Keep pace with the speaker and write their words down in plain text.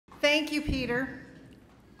Thank you, Peter.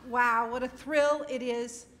 Wow, what a thrill it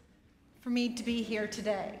is for me to be here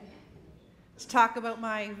today to talk about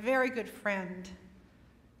my very good friend,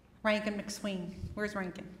 Rankin Macsween. Where's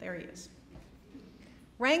Rankin? There he is.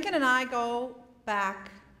 Rankin and I go back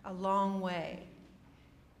a long way.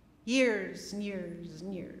 Years and years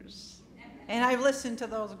and years. And I've listened to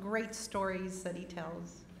those great stories that he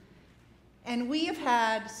tells. And we have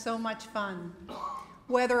had so much fun.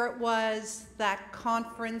 Whether it was that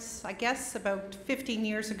conference, I guess about 15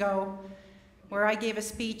 years ago, where I gave a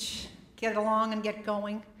speech, Get Along and Get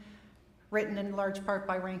Going, written in large part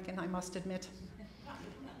by Rankin, I must admit.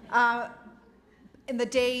 In the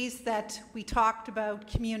days that we talked about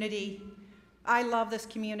community, I love this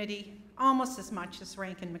community almost as much as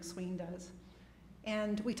Rankin Macsween does.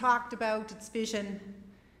 And we talked about its vision.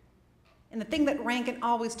 And the thing that Rankin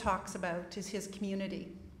always talks about is his community.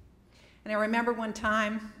 And I remember one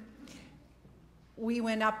time we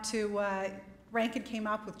went up to, Rankin came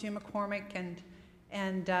up with Jim McCormick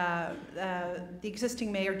and the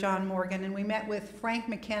existing mayor, John Morgan, and we met with Frank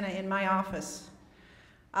McKenna in my office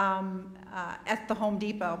at the Home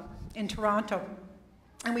Depot in Toronto.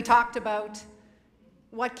 And we talked about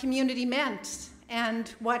what community meant and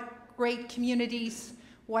what great communities,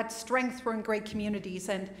 what strengths were in great communities.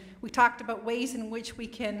 And we talked about ways in which we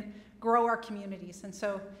can grow our communities. And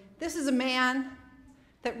so this is a man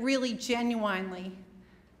that really genuinely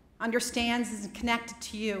understands and is connected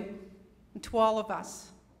to you and to all of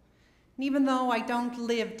us. And even though I don't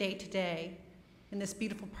live day to day in this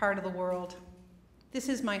beautiful part of the world, this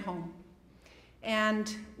is my home.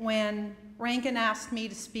 And when Rankin asked me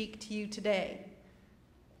to speak to you today,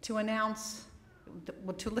 to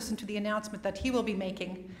listen to the announcement that he will be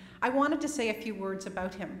making, I wanted to say a few words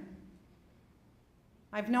about him.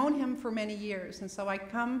 I've known him for many years, and so I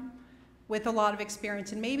come with a lot of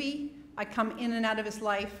experience, and maybe I come in and out of his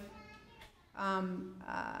life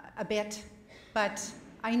a bit, but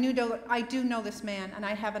I do know this man, and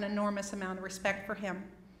I have an enormous amount of respect for him.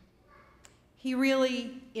 He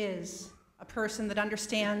really is a person that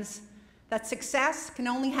understands that success can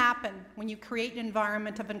only happen when you create an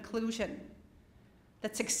environment of inclusion.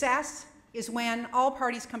 That success is when all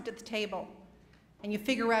parties come to the table and you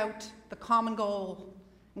figure out the common goal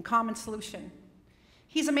and common solution.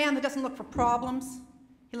 He's a man that doesn't look for problems,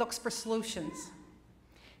 he looks for solutions.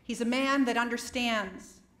 He's a man that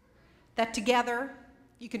understands that together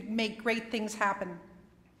you can make great things happen.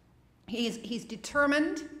 He's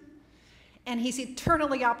determined and he's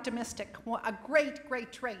eternally optimistic, a great,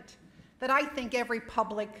 great trait that I think every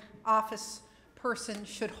public office person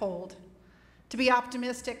should hold. To be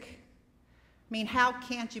optimistic, I mean, how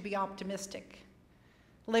can't you be optimistic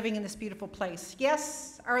living in this beautiful place?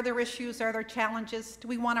 Yes, are there issues? Are there challenges? Do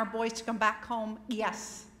we want our boys to come back home?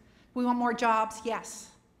 Yes. Do we want more jobs?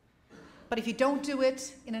 Yes. But if you don't do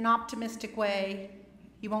it in an optimistic way,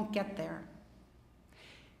 you won't get there.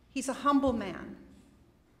 He's a humble man.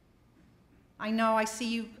 I know I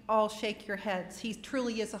see you all shake your heads. He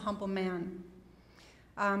truly is a humble man.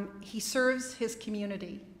 He serves his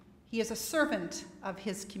community. He is a servant of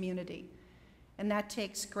his community, and that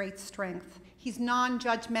takes great strength. He's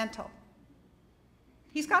non-judgmental.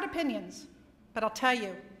 He's got opinions, but I'll tell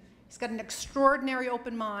you, he's got an extraordinary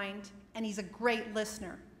open mind, and he's a great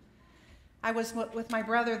listener. I was with my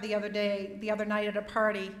brother the other night at a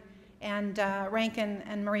party, and Rankin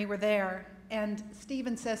and Marie were there, and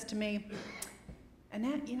Stephen says to me,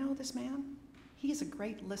 Annette, you know this man? He's a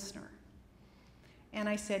great listener. And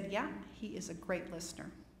I said, yeah, he is a great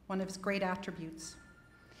listener, one of his great attributes.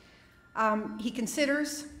 He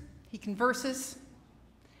considers, he converses,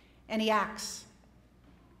 and he acts.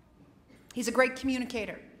 He's a great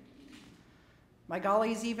communicator. My golly,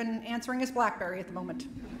 he's even answering his BlackBerry at the moment.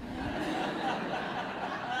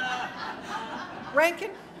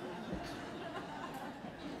 Rankin?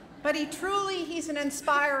 But he's an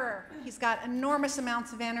inspirer. He's got enormous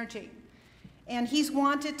amounts of energy. And he's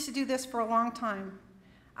wanted to do this for a long time.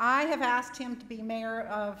 I have asked him to be mayor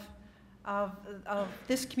of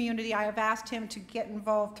this community. I have asked him to get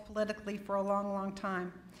involved politically for a long, long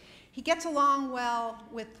time. He gets along well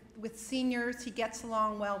with seniors. He gets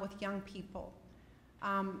along well with young people.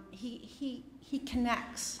 He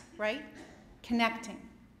connects, right? Connecting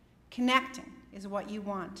is what you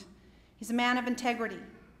want. He's a man of integrity.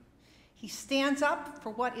 He stands up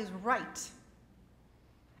for what is right.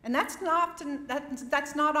 And that's not often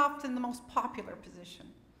the most popular position.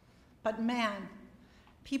 But man,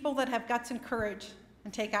 people that have guts and courage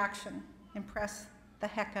and take action impress the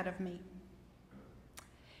heck out of me.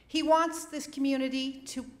 He wants this community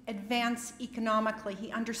to advance economically.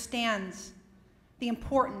 He understands the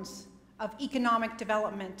importance of economic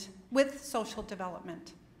development with social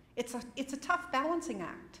development. It's a tough balancing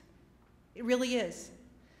act. It really is.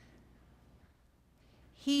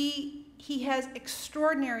 He has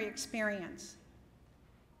extraordinary experience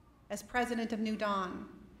as president of New Dawn.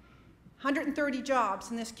 130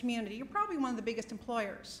 jobs in this community. You're probably one of the biggest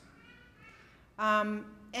employers.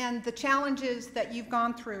 And the challenges that you've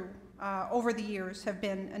gone through over the years have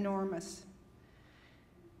been enormous.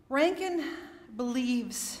 Rankin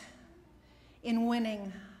believes in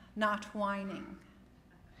winning, not whining.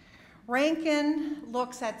 Rankin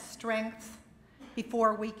looks at strengths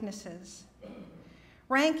before weaknesses.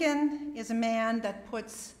 Rankin is a man that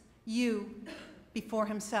puts you before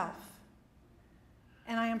himself.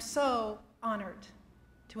 And I am so honored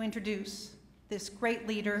to introduce this great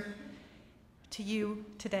leader to you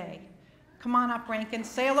today. Come on up, Rankin.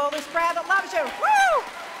 Say hello to this crowd that loves you. Woo!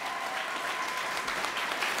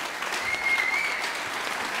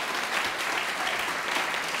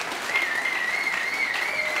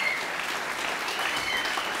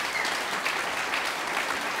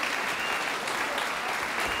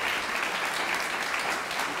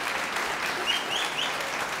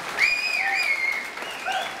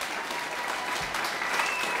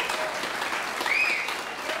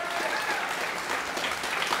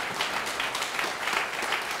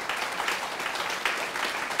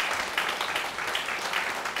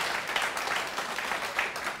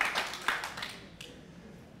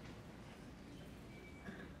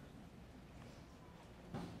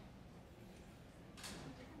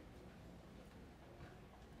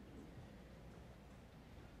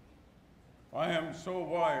 I am so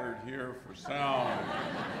wired here for sound.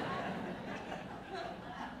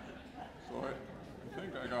 So I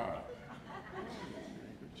think I got it.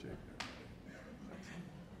 Good shape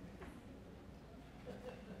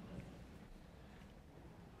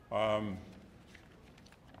there.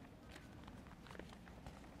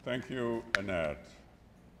 Thank you, Annette.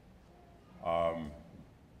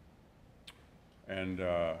 And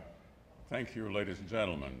thank you, ladies and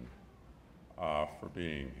gentlemen, for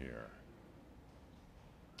being here.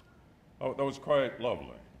 Oh, that was quite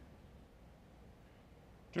lovely.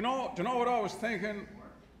 Do you know what I was thinking?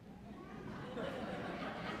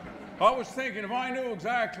 I was thinking if I knew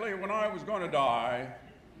exactly when I was going to die,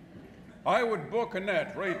 I would book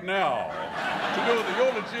Annette right now to do the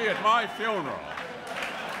eulogy at my funeral.